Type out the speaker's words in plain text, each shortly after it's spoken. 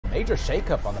major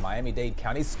shakeup on the Miami-Dade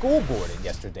County School Board in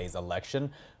yesterday's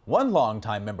election. One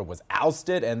longtime member was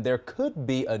ousted, and there could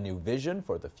be a new vision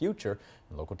for the future.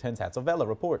 And Local 10's Hatzel Vela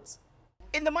reports.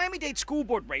 In the Miami-Dade school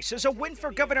board races, a win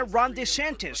for Governor Ron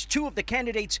DeSantis. Two of the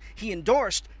candidates he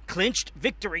endorsed clinched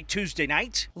victory Tuesday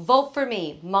night. Vote for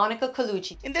me, Monica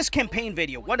Colucci. In this campaign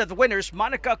video, one of the winners,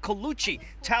 Monica Colucci,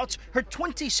 touts her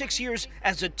 26 years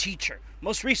as a teacher,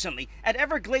 most recently at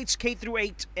Everglades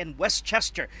K-8 in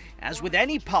Westchester. As with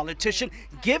any politician,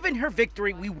 given her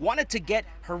victory, we wanted to get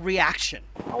her reaction.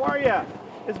 How are you?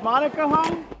 Is Monica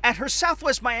home? At her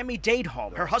Southwest Miami-Dade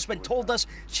home, her husband told us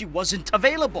she wasn't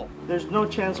available. There's no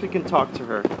chance we can talk to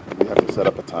her. We have to set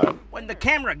up a time. When the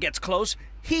camera gets close,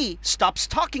 he stops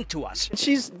talking to us.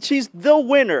 She's the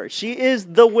winner. She is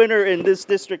the winner in this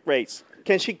district race.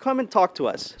 Can she come and talk to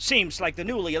us? Seems like the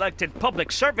newly elected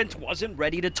public servant wasn't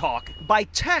ready to talk. By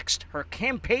text, her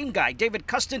campaign guy, David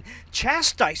Custon,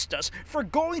 chastised us for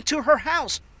going to her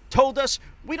house. Told us,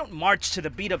 we don't march to the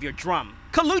beat of your drum.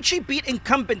 Colucci beat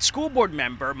incumbent school board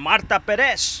member Marta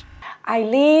Perez. I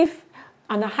leave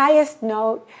on the highest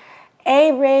note,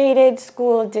 A-rated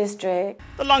school district.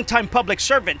 The longtime public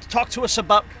servant talked to us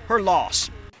about her loss.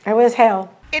 It was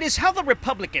hell. It is how the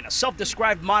Republican, a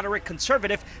self-described moderate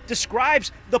conservative,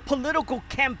 describes the political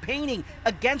campaigning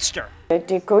against her. The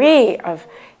degree of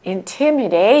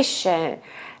intimidation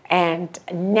and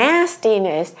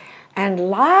nastiness and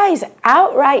lies,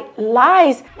 outright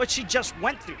lies. What she just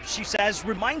went through, she says,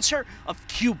 reminds her of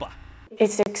Cuba.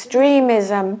 It's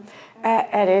extremism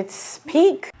at its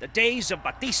peak. The days of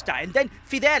Batista and then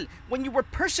Fidel, when you were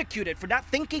persecuted for not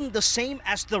thinking the same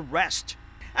as the rest.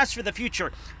 As for the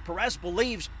future, Perez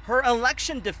believes her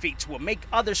election defeats will make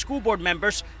other school board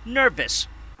members nervous.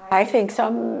 I think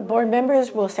some board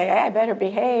members will say, I better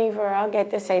behave or I'll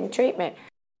get the same treatment.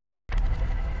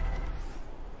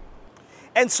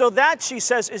 And so that, she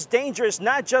says, is dangerous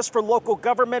not just for local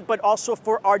government, but also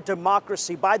for our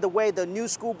democracy. By the way, the new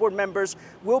school board members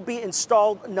will be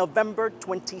installed November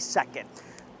 22nd.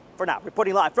 For now,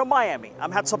 reporting live from Miami,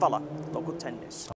 I'm Hatzel Vela, Local 10 News.